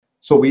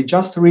So we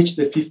just reached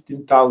the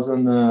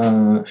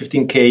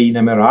 15K in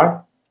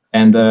MRR.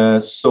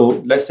 And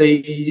so let's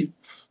say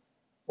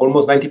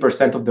almost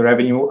 90% of the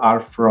revenue are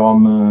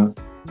from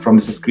the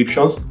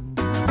subscriptions.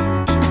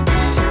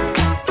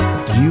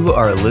 You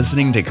are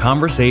listening to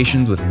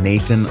Conversations with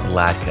Nathan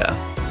Latka.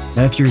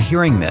 Now, if you're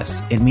hearing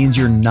this, it means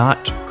you're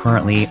not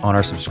currently on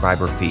our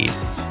subscriber feed.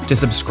 To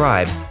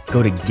subscribe,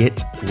 go to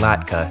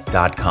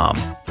getlatka.com.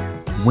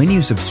 When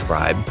you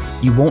subscribe,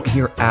 you won't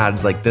hear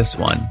ads like this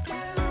one.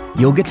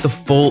 You'll get the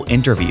full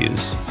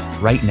interviews.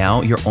 Right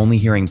now, you're only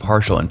hearing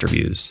partial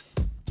interviews.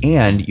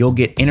 And you'll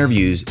get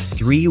interviews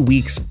 3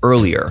 weeks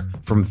earlier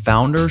from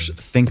founders,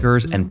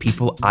 thinkers, and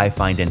people I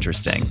find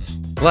interesting.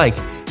 Like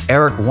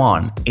Eric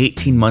Yuan,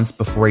 18 months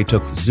before he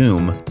took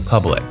Zoom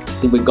public.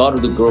 We got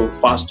to grow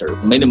faster.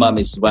 Minimum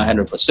is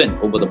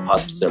 100% over the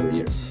past several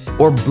years.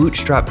 Or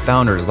bootstrap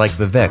founders like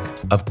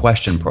Vivek of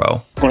Question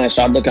Pro. When I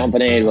started the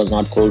company, it was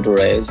not cool to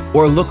raise.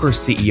 Or Looker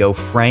CEO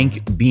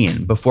Frank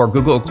Bien before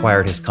Google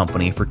acquired his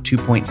company for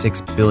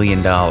 $2.6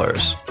 billion.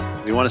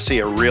 We want to see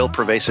a real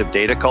pervasive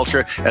data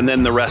culture, and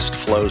then the rest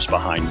flows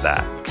behind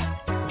that.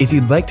 If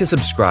you'd like to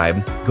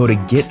subscribe, go to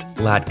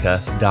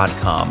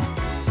getlatka.com.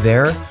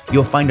 There,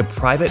 you'll find a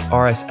private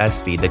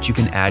RSS feed that you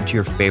can add to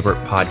your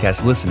favorite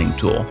podcast listening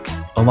tool,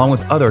 along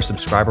with other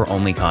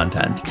subscriber-only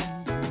content.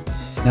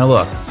 Now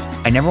look,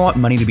 I never want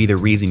money to be the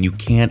reason you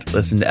can't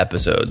listen to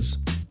episodes.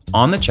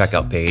 On the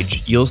checkout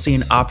page, you'll see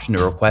an option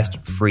to request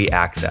free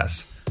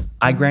access.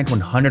 I grant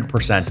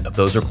 100% of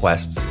those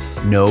requests,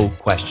 no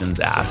questions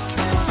asked.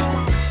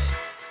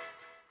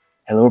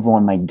 Hello,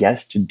 everyone. My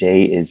guest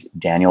today is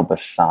Daniel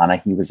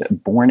Bassana. He was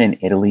born in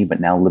Italy, but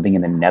now living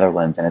in the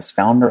Netherlands, and is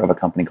founder of a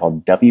company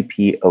called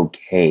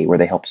WPOK, where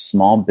they help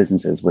small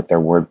businesses with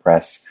their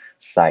WordPress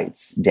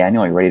sites.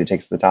 Daniel, are you ready to take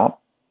us to the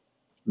top?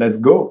 Let's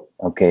go.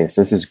 Okay,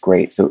 so this is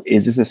great. So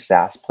is this a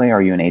SaaS play, or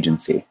are you an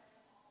agency?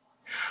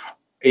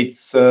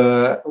 It's,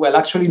 well,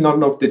 actually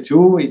none of the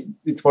two.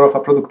 It's more of a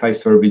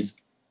productized service.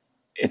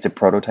 It's a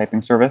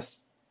prototyping service?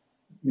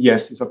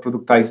 Yes, it's a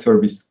productized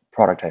service.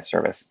 Productized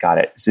service. Got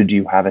it. So do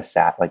you have a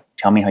SaaS? Like,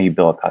 tell me how you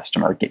bill a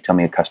customer. Tell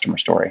me a customer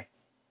story.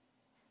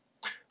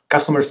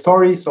 Customer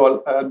story.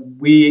 So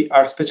we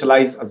are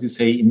specialized, as you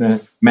say, in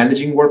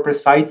managing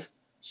WordPress sites.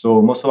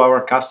 So most of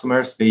our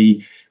customers,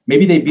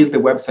 maybe they build the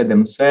website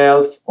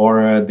themselves,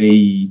 or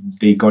they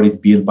got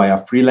it built by a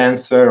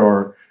freelancer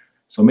or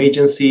some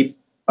agency.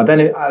 But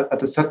then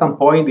at a certain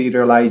point, they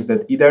realized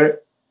that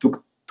either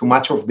took too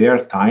much of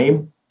their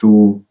time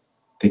to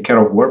take care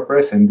of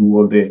WordPress and do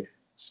all the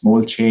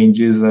small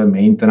changes,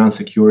 maintenance,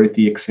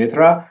 security,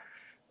 etc.,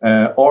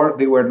 or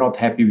they were not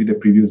happy with the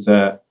previous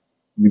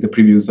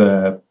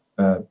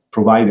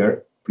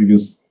provider,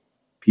 previous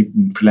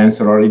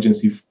freelancer or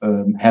agency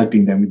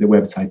helping them with the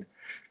website.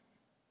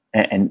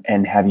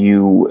 And have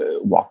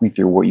you walk me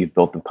through what you've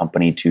built the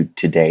company to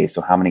today?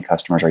 So how many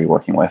customers are you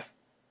working with?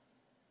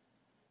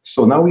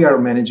 So now we are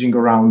managing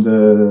around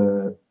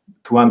 200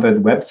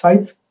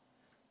 websites.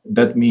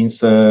 That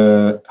means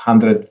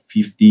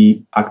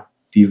 150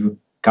 active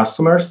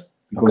customers,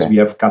 because we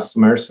have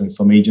customers and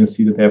some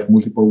agencies that have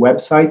multiple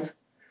websites.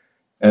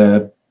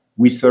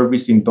 We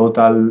service in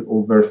total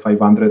over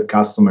 500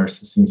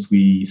 customers since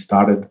we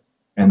started.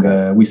 And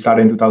we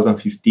started in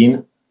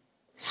 2015.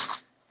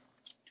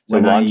 So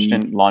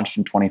launched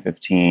in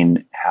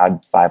 2015,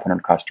 had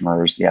 500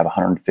 customers. You have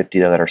 150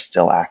 that are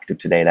still active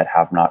today that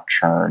have not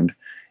churned.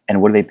 And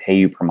what do they pay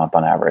you per month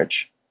on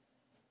average?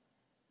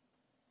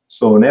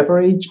 So on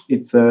average,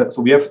 it's so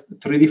we have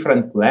 3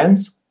 different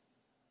plans.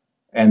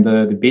 And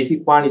the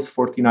basic one is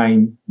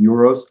 49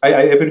 euros.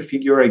 Every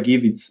figure I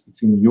give, it's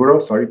in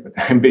euros, sorry, but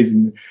I'm based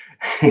in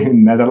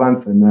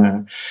Netherlands.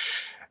 And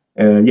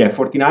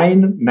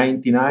 49,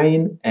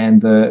 99,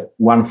 and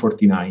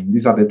 149.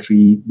 These are the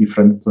 3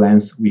 different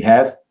plans we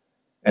have.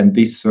 And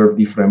they serve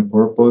different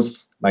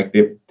purpose. Like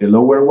the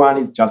lower one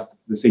is just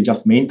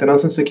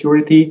maintenance and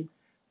security.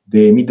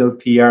 The middle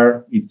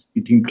tier,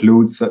 it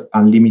includes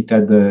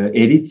unlimited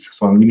edits,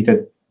 so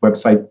unlimited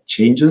website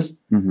changes.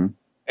 Mm-hmm.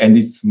 And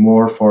it's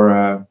more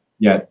for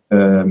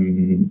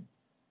websites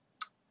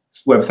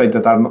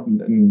that are not,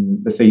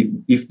 let's say,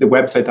 if the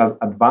website has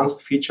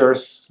advanced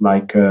features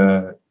like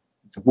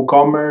it's a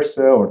WooCommerce,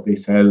 or they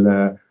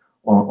sell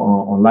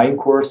online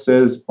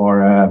courses,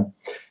 or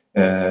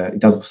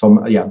it has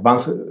some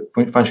advanced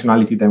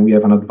functionality, then we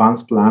have an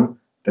advanced plan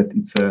that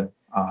it's at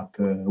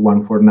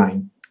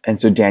 149. And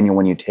so, Daniel,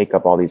 when you take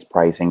up all these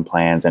pricing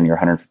plans and your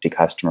 150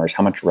 customers,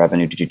 how much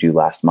revenue did you do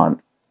last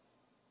month?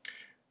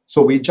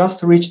 So we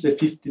just reached the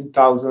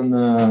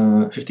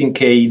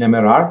 15K in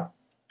MRR.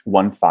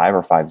 15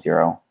 or 50?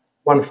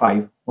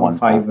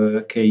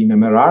 15K in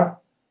MRR.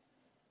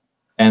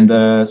 And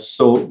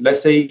so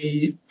let's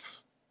say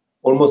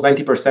almost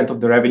 90% of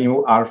the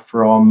revenue are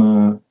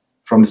from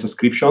the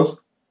subscriptions.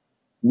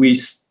 We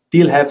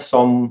still have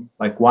some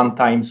like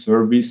one-time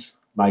service,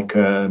 like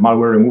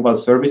malware removal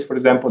service, for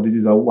example. This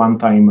is a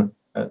one-time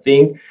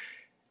thing.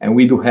 And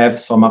we do have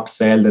some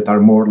upsell that are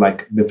more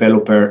like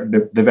developer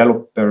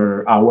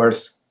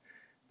hours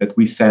that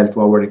we sell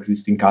to our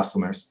existing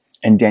customers.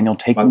 And Daniel,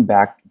 take me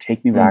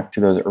back to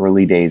those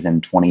early days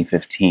in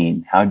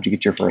 2015. How did you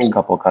get your first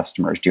couple of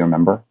customers? Do you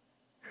remember?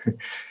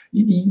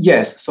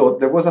 Yes. So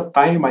there was a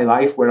time in my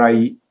life where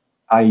I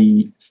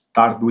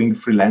started doing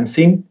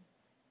freelancing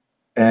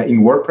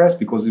in WordPress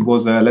because it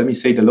was, let me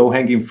say, the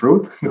low-hanging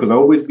fruit, because I've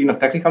always been a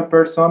technical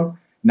person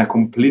in a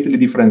completely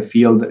different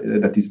field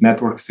that is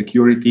network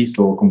security,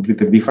 so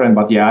completely different.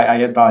 But yeah, I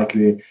had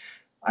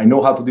I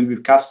know how to deal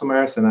with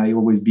customers, and I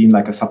always been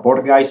like a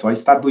support guy. So I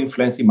started doing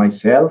freelancing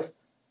myself,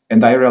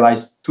 and I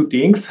realized two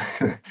things.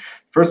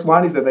 First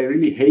one is that I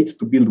really hate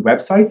to build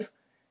websites.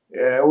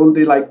 All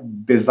the like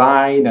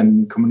design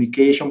and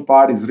communication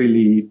part was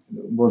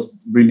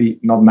really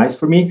not nice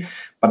for me.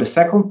 But the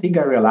second thing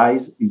I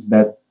realized is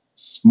that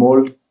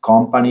small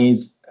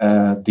companies,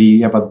 they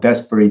have a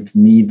desperate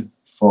need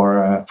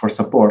for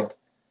support,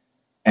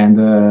 and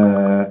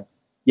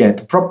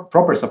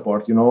proper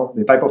support.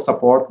 The type of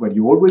support where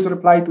you always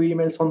reply to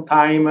emails on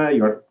time,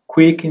 you're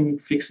quick in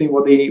fixing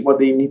what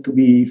they need to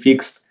be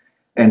fixed,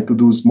 and to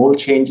do small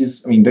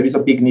changes. I mean, there is a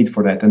big need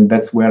for that, and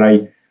that's where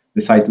I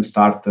decided to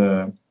start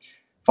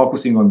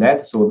focusing on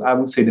that. So I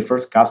would say the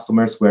first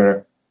customers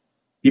were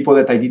people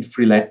that I did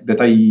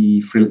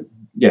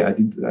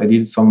I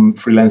did some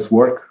freelance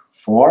work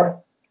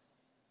for.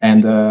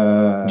 And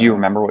do you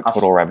remember what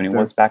total revenue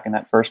was back in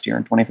that first year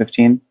in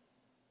 2015?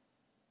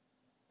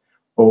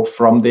 Oh,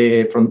 from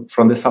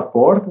the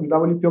support in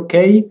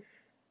WPOK?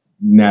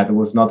 Nah, that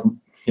was not.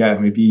 Yeah,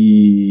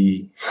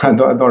 maybe I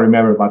don't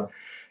remember, but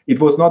it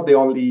was not the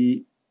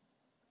only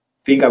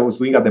thing I was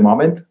doing at the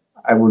moment.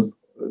 I was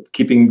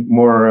keeping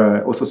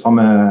more also some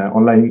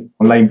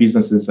online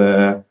businesses.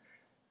 I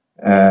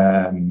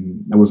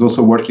was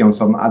also working on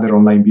some other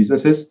online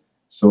businesses.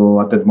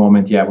 So at that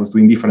moment, I was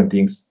doing different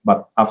things.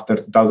 But after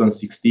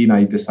 2016,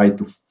 I decided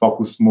to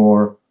focus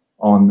more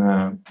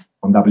on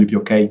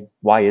WPOK.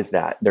 Why is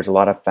that? There's a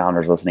lot of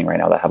founders listening right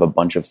now that have a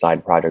bunch of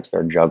side projects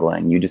they're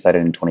juggling. You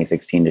decided in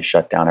 2016 to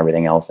shut down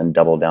everything else and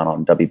double down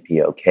on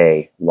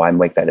WPOK. Why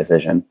make that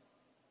decision?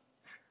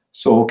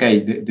 So,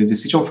 the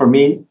decision for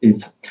me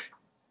is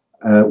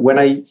when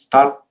I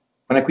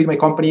quit my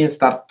company and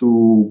start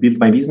to build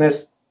my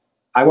business,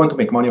 I want to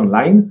make money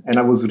online. And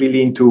I was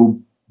really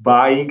into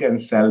buying and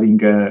selling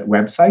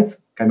websites,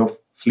 kind of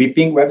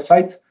flipping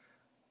websites.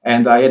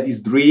 And I had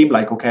this dream,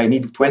 like, I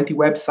need 20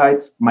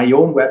 websites, my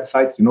own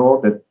websites,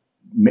 that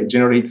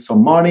generate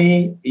some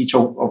money, each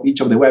of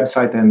the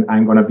website, and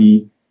I'm going to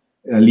be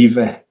live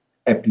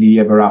happily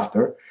ever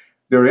after.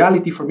 The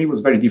reality for me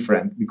was very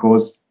different,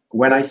 because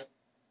when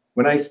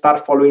I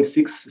start following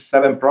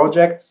 6-7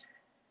 projects,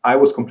 I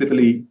was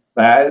completely,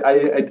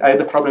 I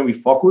had a problem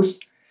with focus.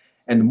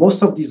 And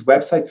most of these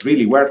websites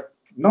really were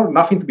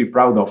nothing to be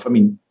proud of. I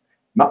mean,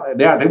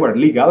 they were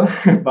legal,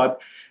 but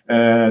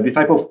the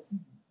type of,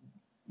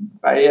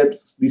 I had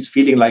this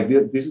feeling like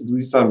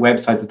these are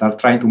websites that are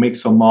trying to make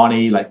some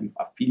money, like with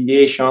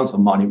affiliations,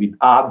 some money with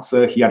ads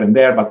here and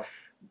there. But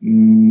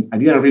I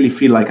didn't really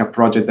feel like a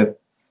project that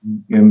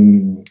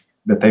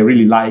I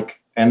really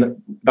like.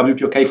 And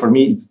WPOK for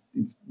me,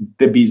 it's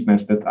the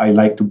business that I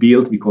like to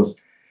build, because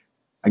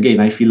again,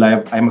 I feel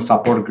like I'm a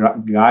support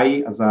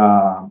guy as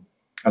a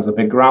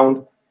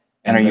background.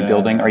 And are you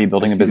building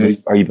a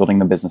business? Are you building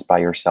the business by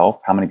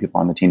yourself? How many people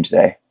are on the team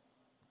today?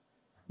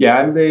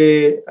 Yeah,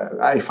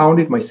 I found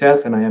it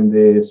myself, and I am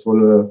the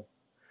sole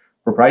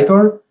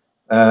proprietor.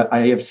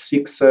 I have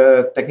 6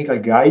 technical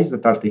guys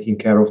that are taking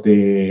care of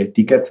the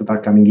tickets that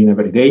are coming in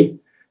every day.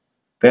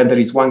 Then there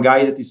is one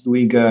guy that is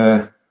doing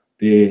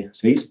the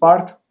sales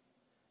part.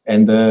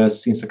 And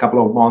since a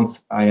couple of months,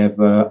 I have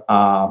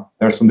a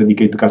person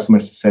dedicated to customer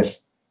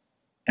success.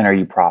 And are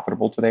you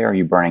profitable today, or are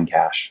you burning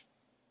cash?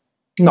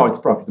 No, it's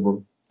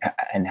profitable.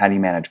 And how do you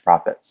manage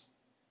profits?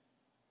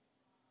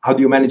 How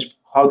do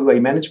I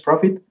manage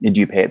profit? Did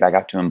you pay it back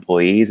out to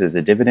employees as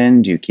a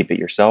dividend? Do you keep it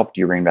yourself?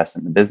 Do you reinvest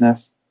in the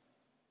business?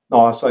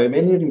 No, so I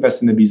mainly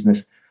invest in the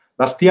business.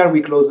 Last year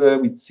we closed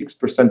with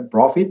 6%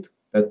 profit.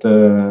 That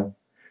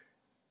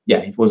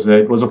it was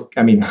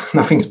I mean,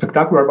 nothing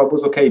spectacular, but it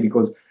was okay,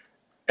 because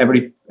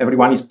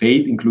everyone is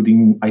paid,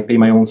 including I pay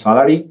my own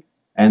salary,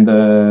 and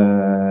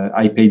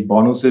I paid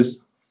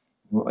bonuses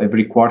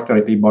every quarter.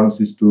 I pay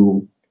bonuses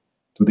to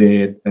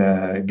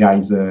the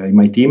guys in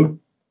my team.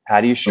 How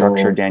do you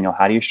structure, Daniel?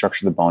 How do you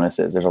structure the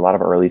bonuses? There's a lot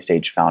of early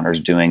stage founders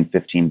doing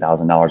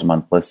 $15,000 a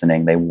month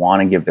listening. They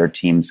want to give their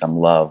team some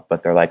love,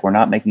 but they're like, we're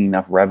not making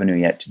enough revenue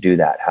yet to do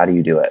that. How do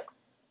you do it?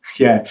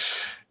 Yeah,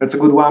 that's a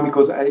good one,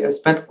 because I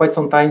spent quite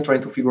some time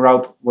trying to figure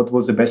out what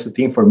was the best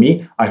thing for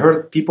me. I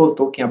heard people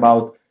talking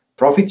about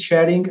profit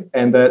sharing,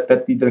 and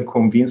that didn't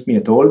convince me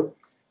at all,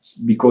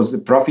 because the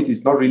profit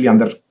is not really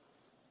under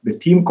the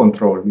team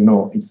control.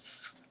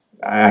 It's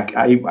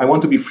I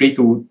want to be free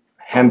to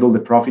handle the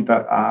profit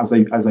as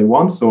I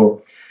want.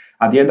 So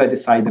at the end, I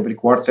decide every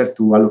quarter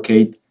to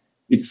allocate.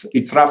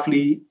 It's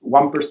roughly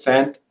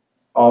 1%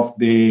 of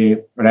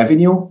the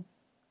revenue.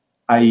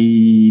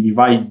 I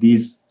divide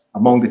this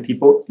among the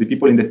people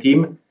in the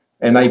team,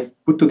 and I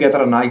put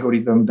together an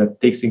algorithm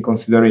that takes in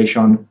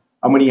consideration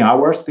how many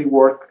hours they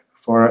work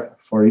for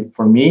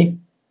me,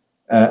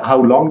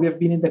 how long they've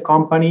been in the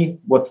company,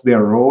 what's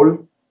their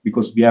role,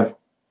 because we have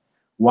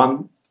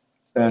one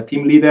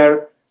team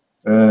leader,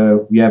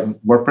 we have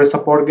WordPress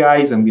support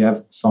guys, and we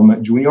have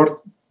some junior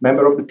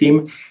member of the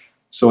team.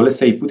 So let's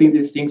say putting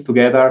these things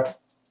together,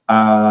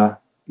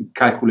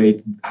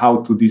 calculate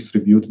how to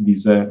distribute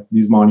this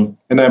money.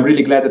 And I'm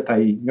really glad that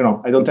I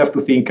don't have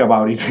to think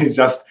about it. It's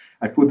just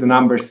I put the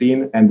numbers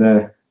in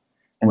and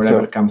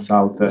whatever comes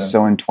out.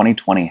 So in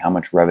 2020, how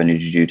much revenue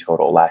did you do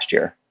total last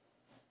year?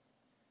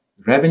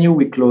 Revenue,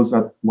 we closed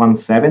at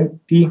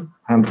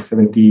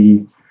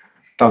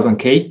 170,000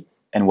 K.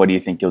 And what do you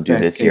think you'll do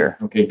this year?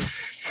 Okay.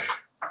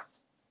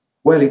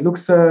 Well, it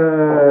looks.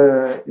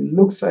 I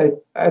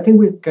think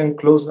we can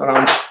close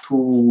around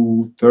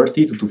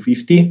 230 to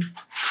 250.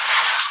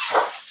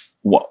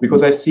 What?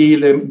 Because I see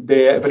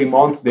every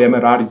month the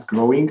MRR is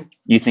growing.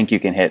 You think you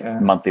can hit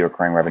monthly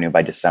recurring revenue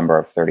by December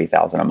of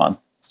 30,000 a month?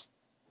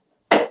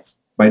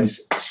 By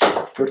this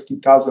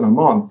 30,000 a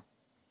month,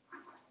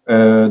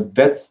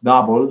 that's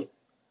double.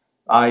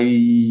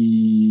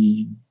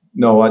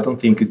 No, I don't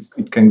think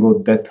it can go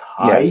that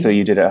high. Yeah, so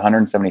you did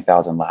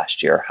 170,000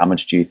 last year. How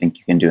much do you think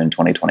you can do in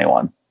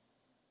 2021?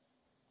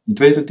 In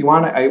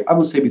 2021, I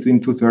would say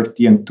between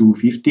 230 and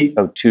 250.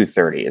 Oh,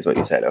 230 is what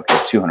you said. Okay,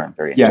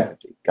 230 and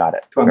 250. Got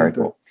it. Very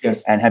cool.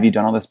 Yes. And have you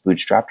done all this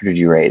bootstrapped or did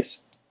you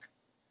raise?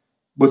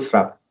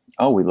 Bootstrap.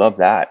 Oh, we love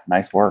that.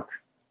 Nice work.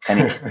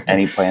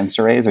 Any plans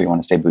to raise, or you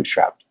want to stay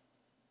bootstrapped?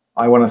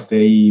 I want to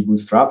stay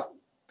bootstrapped,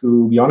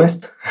 to be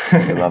honest.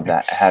 I love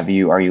that.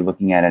 Are you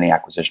looking at any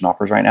acquisition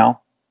offers right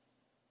now?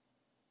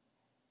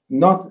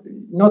 Not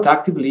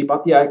actively,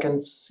 but yeah, I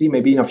can see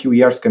maybe in a few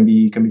years can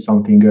be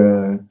something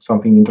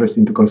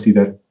interesting to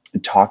consider.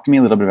 Talk to me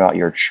a little bit about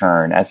your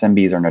churn.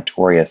 SMBs are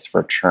notorious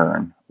for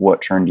churn.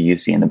 What churn do you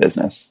see in the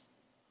business?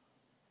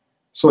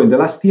 So in the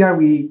last year,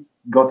 we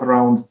got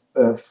around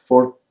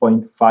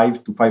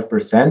 4.5 to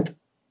 5%.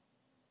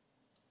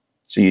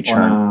 So you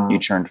churned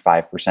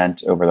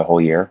 5% over the whole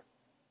year?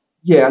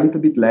 Yeah, a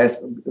little bit less,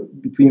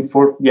 between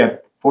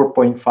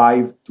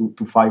 4.5 to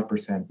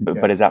 5%.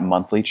 But is that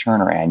monthly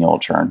churn or annual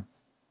churn?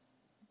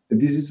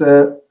 This is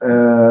I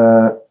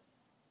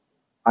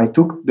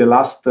took the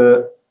last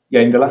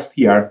in the last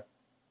year.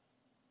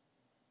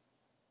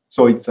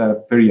 So it's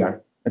per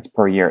year. It's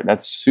per year.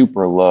 That's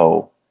super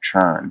low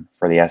churn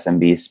for the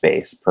SMB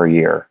space per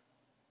year.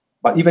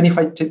 But even if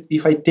I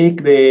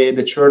take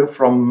the churn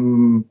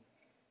from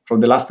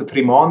the last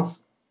 3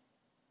 months,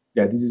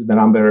 this is the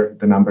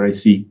number I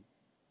see.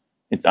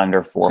 It's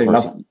under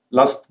 4%.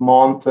 Last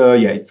month,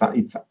 it's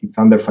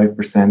under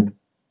 5%.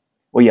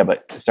 Well, yeah,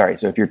 but sorry.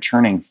 So if you're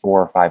churning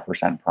 4 or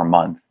 5% per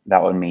month,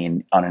 that would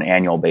mean on an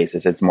annual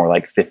basis, it's more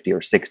like 50 or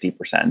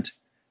 60%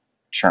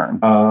 churn.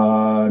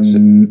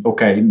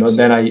 Okay,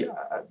 then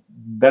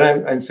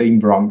I'm saying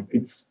wrong.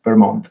 It's per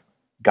month.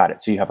 Got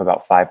it. So you have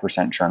about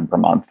 5% churn per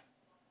month.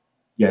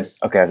 Yes.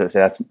 Okay, as I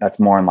say, that's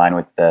more in line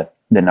with the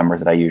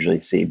numbers that I usually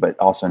see, but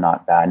also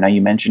not bad. Now,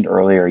 you mentioned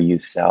earlier you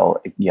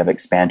have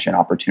expansion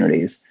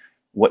opportunities.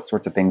 What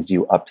sorts of things do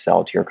you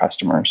upsell to your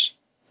customers?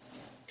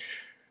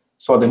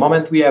 So at the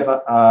moment we have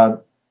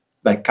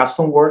like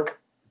custom work,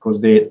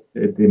 because the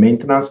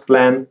maintenance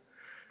plan,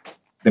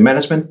 the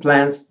management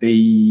plans,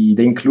 they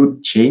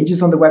include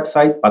changes on the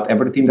website, but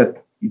everything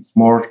that it's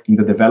more in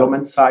the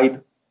development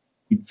side,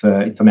 it's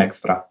an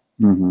extra.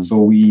 Mm-hmm. So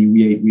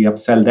we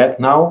upsell that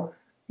now.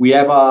 We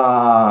have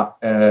a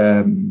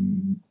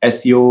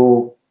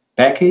SEO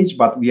package,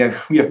 but we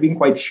have been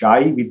quite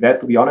shy with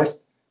that, to be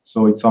honest.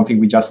 So it's something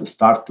we just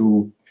start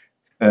to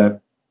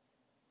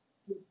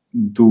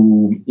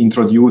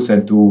introduce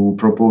and to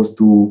propose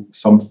to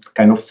some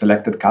kind of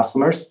selected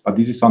customers. But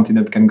this is something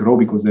that can grow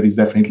because there is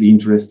definitely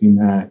interest in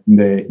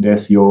the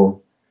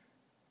SEO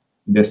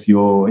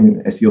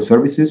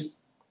services.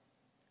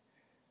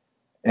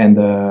 And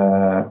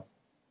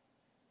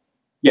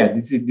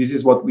this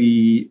is what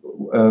we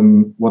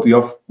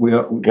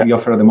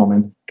offer at the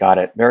moment. Got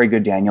it. Very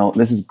good, Daniel.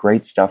 This is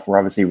great stuff. We're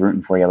obviously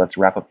rooting for you. Let's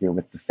wrap up here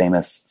with the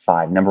famous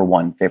 5. Number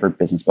 1, favorite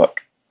business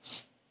book.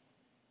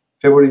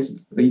 Favorite,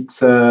 it's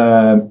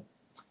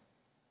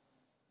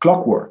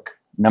Clockwork.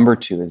 Number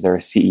 2, is there a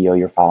CEO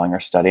you're following or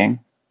studying?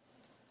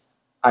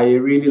 I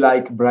really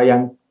like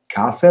Brian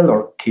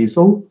Casel.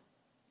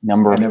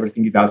 And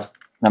everything he does.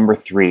 Number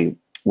 3,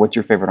 what's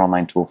your favorite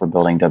online tool for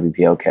building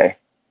WPOK?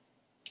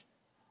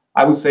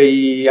 I would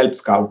say Help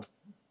Scout.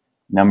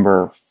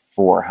 Number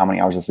 4, how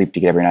many hours of sleep do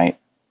you get every night?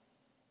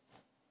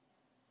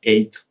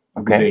 8.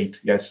 Okay. 8,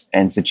 yes.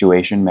 And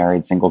situation,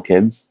 married, single,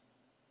 kids?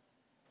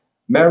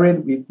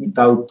 Married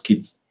without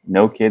kids.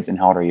 No kids, and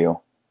how old are you?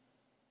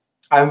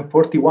 I'm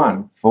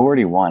 41.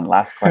 41.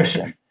 Last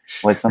question.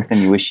 What's something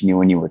you wish you knew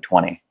when you were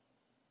 20?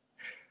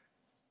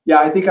 Yeah,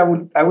 I think I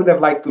would have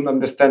liked to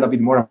understand a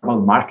bit more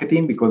about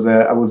marketing, because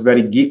I was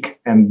very geek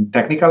and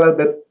technical at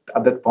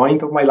that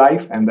point of my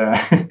life, and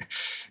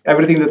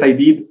everything that I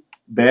did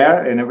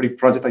there and every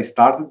project I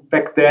started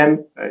back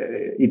then,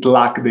 it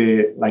lacked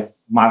the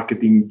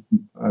marketing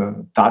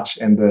touch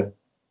and the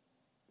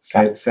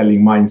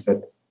selling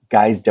mindset.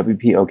 Guys,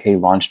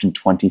 WPOK launched in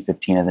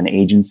 2015 as an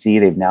agency.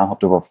 They've now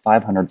helped over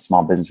 500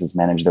 small businesses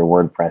manage their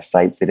WordPress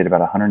sites. They did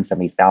about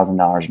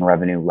 $170,000 in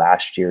revenue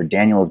last year.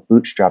 Daniel has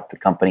bootstrapped the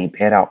company,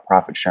 paid out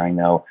profit sharing,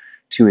 though,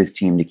 to his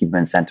team to keep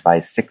them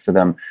incentivized. 6 of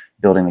them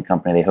building the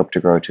company. They hope to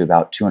grow to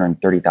about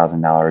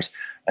 $230,000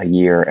 a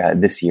year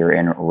this year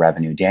in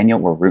revenue. Daniel,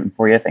 we're rooting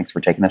for you. Thanks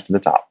for taking us to the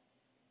top.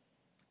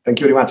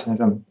 Thank you very much,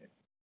 Nathan.